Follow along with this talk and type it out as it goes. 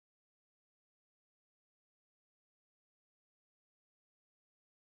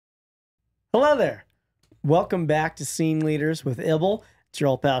Hello there. Welcome back to Scene Leaders with Ibble. It's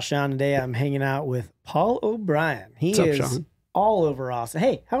your old pal Sean. Today I'm hanging out with Paul O'Brien. He What's up, is Sean? all over Austin.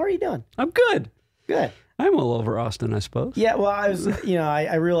 Hey, how are you doing? I'm good. Good. I'm all over Austin, I suppose. Yeah, well, I was,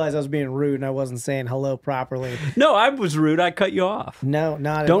 I realized I was being rude and I wasn't saying hello properly. No, I was rude. I cut you off. No,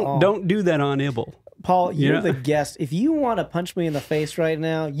 not at all. Don't do that on Ibble. Paul, you're the guest. If you want to punch me in the face right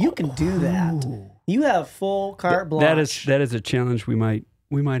now, you can do that. You have full carte blanche. That is a challenge we might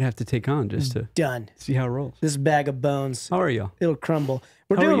have to take on just to Done. see how it rolls. This bag of bones. How are you? It'll crumble.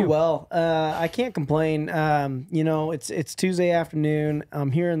 We're How are doing you? well. I can't complain. It's Tuesday afternoon.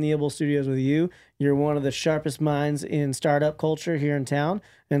 I'm here in the Ibble Studios with you. You're one of the sharpest minds in startup culture here in town,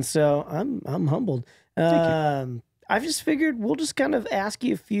 and so I'm humbled. Thank you. I've just figured we'll just kind of ask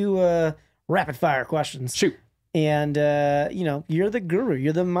you a few rapid fire questions. Shoot. And you're the guru.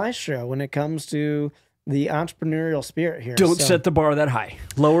 You're the maestro when it comes to the entrepreneurial spirit here. Don't set the bar that high.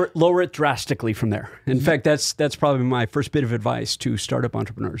 Lower it drastically from there. In fact, that's probably my first bit of advice to startup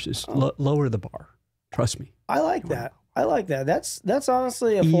entrepreneurs is lower the bar. Trust me. I like that. I like that. That's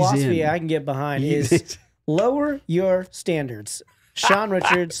honestly a Ease philosophy in. I can get behind. Ease Is lower your standards. Sean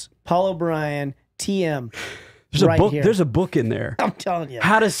Richards, Paul O'Brien, TM. There's right a book. here. There's a book in there. I'm telling you.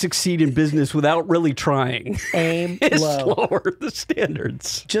 How to succeed in business without really trying. Aim Is low. lower the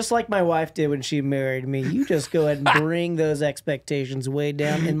standards. Just like my wife did when she married me. You just go ahead and bring those expectations way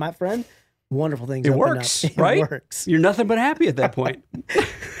down. And my friend, wonderful things It open works, up. right? It works. You're nothing but happy at that point.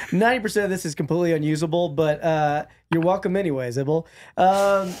 90% of this is completely unusable, but you're welcome anyways, Ibble.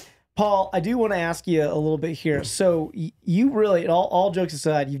 Paul, I do want to ask you a little bit here. So you really, all jokes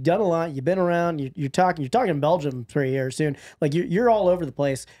aside, you've done a lot. You've been around. You're talking in Belgium for a year soon. Like you're all over the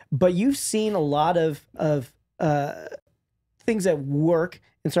place. But you've seen a lot of things that work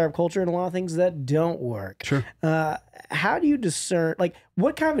in startup culture and a lot of things that don't work. Sure. How do you discern? Like,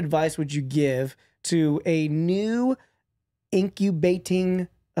 what kind of advice would you give to a new incubating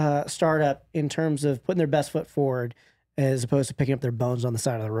startup in terms of putting their best foot forward, as opposed to picking up their bones on the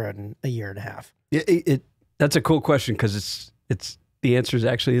side of the road in a year and a half? That's a cool question because it's the answer is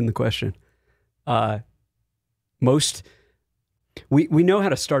actually in the question. We know how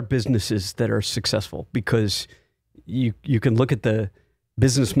to start businesses that are successful because you can look at the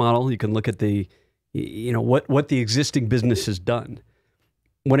business model, you can look at the what the existing business has done.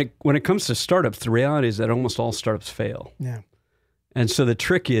 When it comes to startups, the reality is that almost all startups fail. Yeah. And so the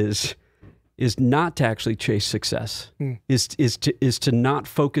trick is not to actually chase success, is to not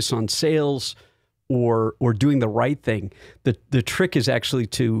focus on sales or doing the right thing. The trick is actually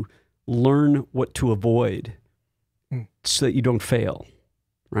to learn what to avoid so that you don't fail,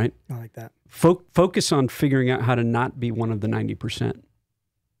 right? I like that. Focus on figuring out how to not be one of the 90%.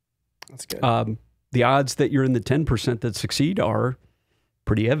 That's good. The odds that you're in the 10% that succeed are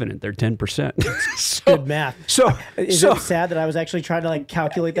pretty evident. They're 10%. Good math. Is So it sad that I was actually trying to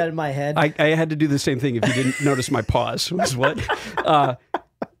calculate that in my head? I had to do the same thing. If you didn't notice my pause, was what.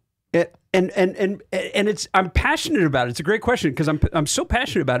 And it's I'm passionate about it. It's a great question because I'm so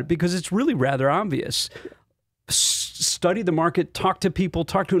passionate about it because it's really rather obvious. Study the market, talk to people,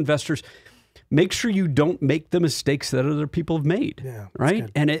 talk to investors. Make sure you don't make the mistakes that other people have made. Yeah, right.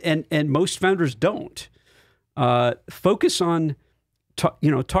 And most founders don't. Focus on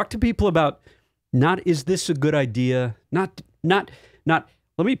talk to people about not is this a good idea? Not let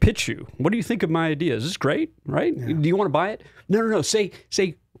me pitch you. What do you think of my idea? Is this great? Right? Yeah. Do you want to buy it? No. Say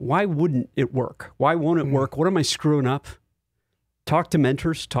why wouldn't it work? Why won't it work? What am I screwing up? Talk to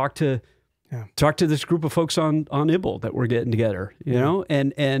mentors. Talk to this group of folks on Ibble that we're getting together. You know,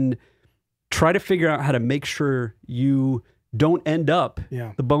 and try to figure out how to make sure you don't end up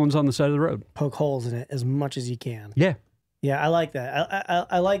the bones on the side of the road. Poke holes in it as much as you can. Yeah. Yeah, I like that.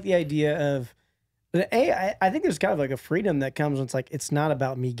 I like the idea of, I think there's kind of like a freedom that comes when it's not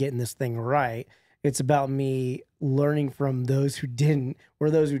about me getting this thing right. It's about me learning from those who didn't or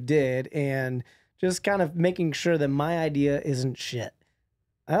those who did and just kind of making sure that my idea isn't shit.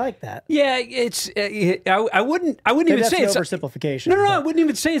 I like that. Yeah, it's I wouldn't even say it's oversimplification. No, I wouldn't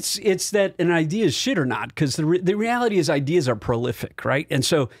even say it's that an idea is shit or not, because the reality is ideas are prolific, right? And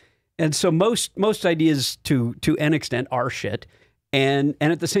so most ideas to an extent are shit, and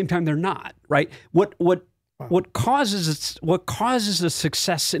at the same time they're not, right? What causes a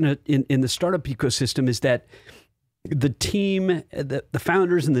success in the startup ecosystem is that the team, the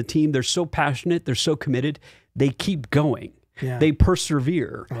founders and the team, they're so passionate, they're so committed, they keep going. Yeah. They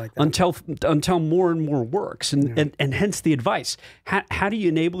persevere until more and more works, and hence the advice. How do you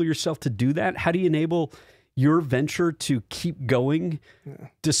enable yourself to do that? How do you enable your venture to keep going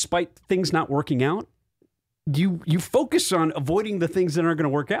despite things not working out? you focus on avoiding the things that aren't going to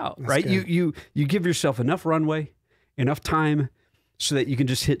work out, right? good. You give yourself enough runway, enough time, so that you can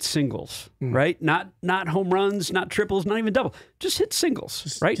just hit singles, right? Not home runs, not triples, not even double. Just hit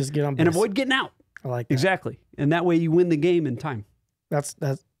singles, right? Just get on base. And avoid getting out. I like that. Exactly, and that way you win the game in time. That's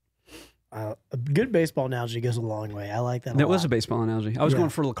a good baseball analogy goes a long way. I like that. That was a baseball analogy. I was going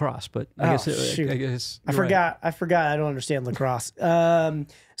for lacrosse, but I guess I forgot. I forgot. I don't understand lacrosse.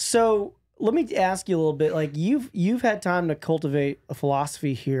 So let me ask you a little bit. Like you've had time to cultivate a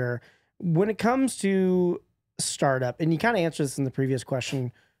philosophy here when it comes to startup, and you kind of answered this in the previous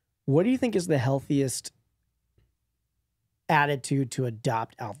question. What do you think is the healthiest attitude to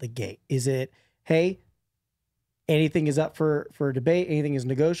adopt out the gate? Is it, hey, anything is up for debate, anything is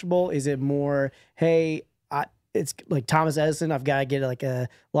negotiable? Is it more, hey, it's like Thomas Edison, I've got to get like a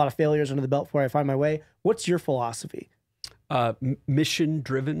lot of failures under the belt before I find my way? What's your philosophy? Mission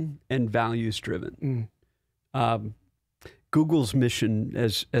driven and values driven. Google's mission,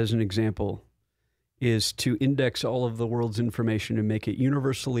 as an example, is to index all of the world's information and make it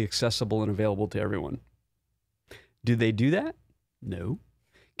universally accessible and available to everyone. Do they do that? No.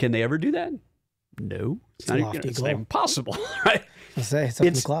 Can they ever do that? No. It's not even possible, right? I say it's up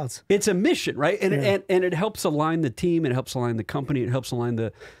in the clouds. It's a mission, right? And it helps align the team. It helps align the company. It helps align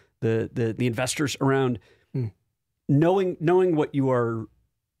the investors around knowing what you are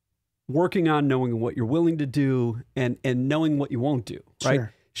working on, knowing what you're willing to do, and knowing what you won't do, right?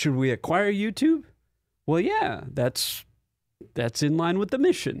 Sure. Should we acquire YouTube? Well, yeah, that's in line with the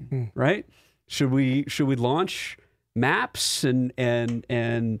mission, right? Should we launch maps and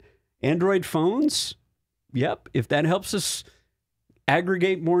Android phones? Yep. If that helps us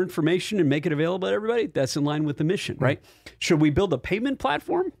aggregate more information and make it available to everybody, that's in line with the mission, right? Should we build a payment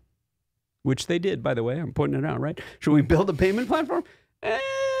platform? Which they did, by the way. I'm pointing it out, right? Should we build a payment platform? I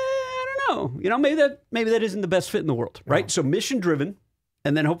don't know. Maybe that isn't the best fit in the world, right? So mission driven,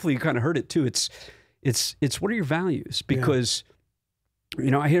 and then hopefully you kind of heard it too. It's what are your values? Because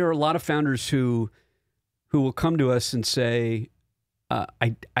I hear a lot of founders who will come to us and say,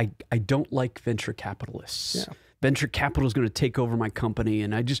 I don't like venture capitalists. Yeah. Venture capital is going to take over my company,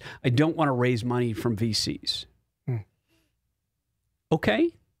 and I don't want to raise money from VCs. Okay,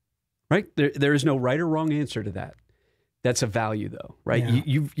 right? There is no right or wrong answer to that. That's a value, though, right?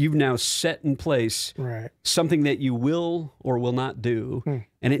 Yeah. You've now set in place something that you will or will not do,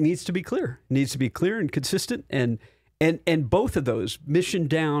 and it needs to be clear. It needs to be clear and consistent, and both of those, mission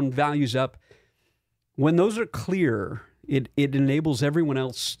down, values up. When those are clear, it enables everyone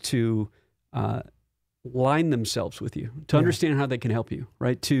else to line themselves with you, to understand how they can help you,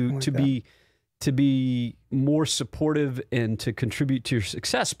 right? To be more supportive and to contribute to your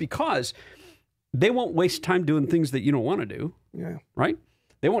success, because they won't waste time doing things that you don't want to do, right?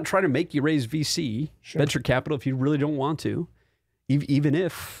 They won't try to make you raise VC, venture capital, if you really don't want to, even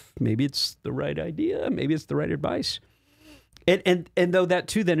if maybe it's the right idea, maybe it's the right advice. And though that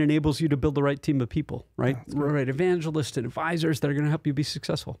too then enables you to build the right team of people, right? Right, evangelists and advisors that are going to help you be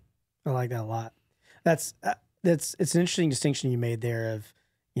successful. I like that a lot. It's an interesting distinction you made there of,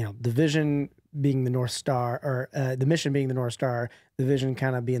 the vision being the North Star, or the mission being the North Star, the vision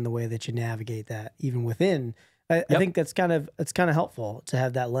kind of being the way that you navigate that even within. I think it's kind of helpful to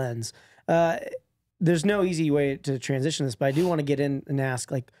have that lens. There's no easy way to transition this, but I do want to get in and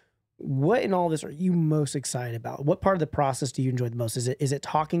ask, like, what in all this are you most excited about? What part of the process do you enjoy the most? Is it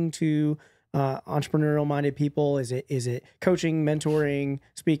talking to entrepreneurial minded people? Is it coaching, mentoring,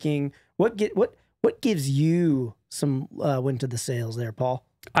 speaking? What gives you some wind to the sails there, Paul?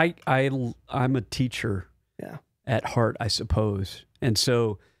 I'm a teacher at heart, I suppose. And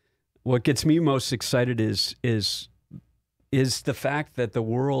so what gets me most excited is the fact that the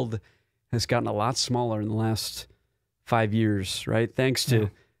world has gotten a lot smaller in the last 5 years, right? Thanks to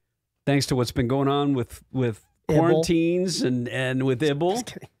what's been going on with quarantines and with ibble.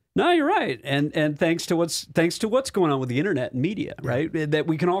 No, you're right. And thanks to what's going on with the internet and media, right? That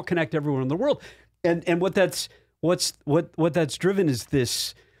we can all connect everyone in the world. And what that's driven is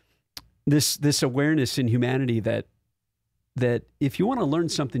this awareness in humanity that if you want to learn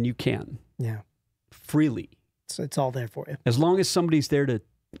something, you can. Yeah. Freely. So it's all there for you. As long as somebody's there to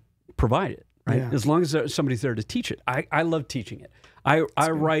provide it, right? Yeah. As long as somebody's there to teach it. I love teaching it. I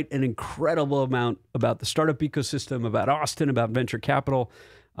write an incredible amount about the startup ecosystem, about Austin, about venture capital.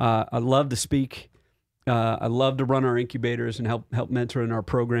 I love to speak. I love to run our incubators and help mentor in our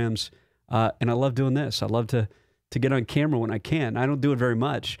programs. And I love doing this. I love to get on camera when I can. I don't do it very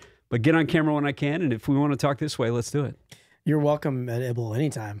much, but get on camera when I can. And if we want to talk this way, let's do it. You're welcome at ibble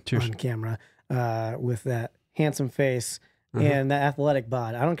anytime. Cheers. On camera with that handsome face and that athletic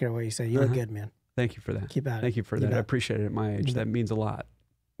bod. I don't care what you say. You look good, man. Thank you for that. Keep at it. Thank you for You that. I bet. appreciate it at my age. That means a lot.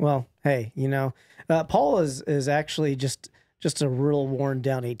 Well, hey, Paul is actually just a real worn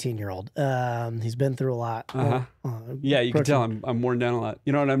down 18-year-old. He's been through a lot. Yeah, you can tell I'm worn down a lot.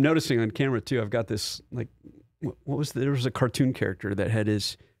 You know, and I'm noticing on camera too. I've got this like, there was a cartoon character that had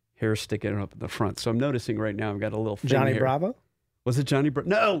his hair sticking up in the front. So I'm noticing right now I've got a little thing Johnny here. Bravo. Was it Johnny Bravo?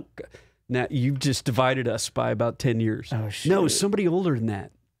 No. Now you've just divided us by about 10 years. Oh shit. No, somebody older than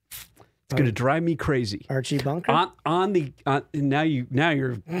that. It's going to drive me crazy. Archie Bunker. Now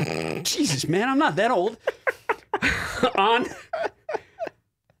you're Jesus, man, I'm not that old.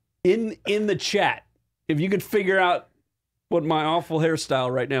 in the chat, if you could figure out what my awful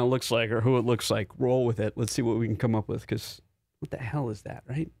hairstyle right now looks like or who it looks like, roll with it. Let's see what we can come up with, because what the hell is that,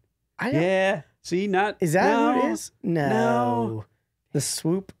 right? Yeah. See, not is that no, what it is? No. The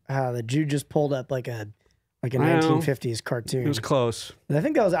swoop. The Jude just pulled up like a 1950s cartoon. It was close. I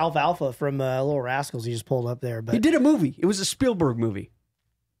think that was Alfalfa from Little Rascals. He just pulled up there, but He did a movie. It was a Spielberg movie.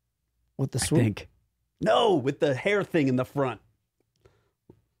 with the I swoop. think. No, with the hair thing in the front.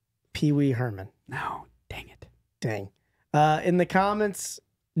 Pee Wee Herman. No, dang it. Dang. In the comments,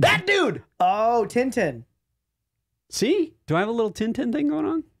 That dude. oh, Tintin. See? Do I have a little Tintin thing going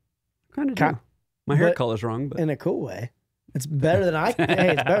on? Kind of do. My hair but- color's wrong, but In a cool way. It's better than I. Hey,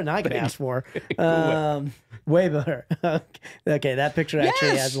 it's better than I could ask for. Way better. Okay, that picture actually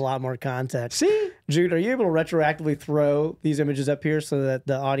Yes! has a lot more context. see? Jude, are you able to retroactively throw these images up here so that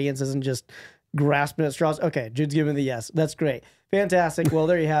the audience isn't just grasping at straws? Okay, Jude's giving the yes. That's great. Fantastic. Well,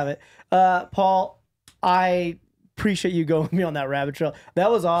 there you have it. Paul, I appreciate you going with me on that rabbit trail.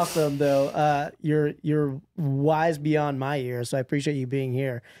 That was awesome, though. You're wise beyond my years, so I appreciate you being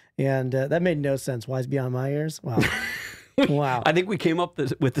here. And that made no sense. Wise beyond my years? Wow. Wow. I think we came up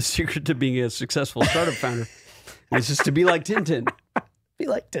with the secret to being a successful startup founder. It's just to be like Tintin. Be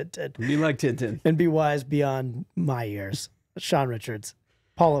like Tintin. Be like Tintin. And be wise beyond my years. Sean Richards,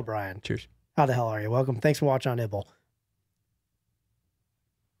 Paul O'Brien. Cheers. How the hell are you? Welcome. Thanks for watching on ibble.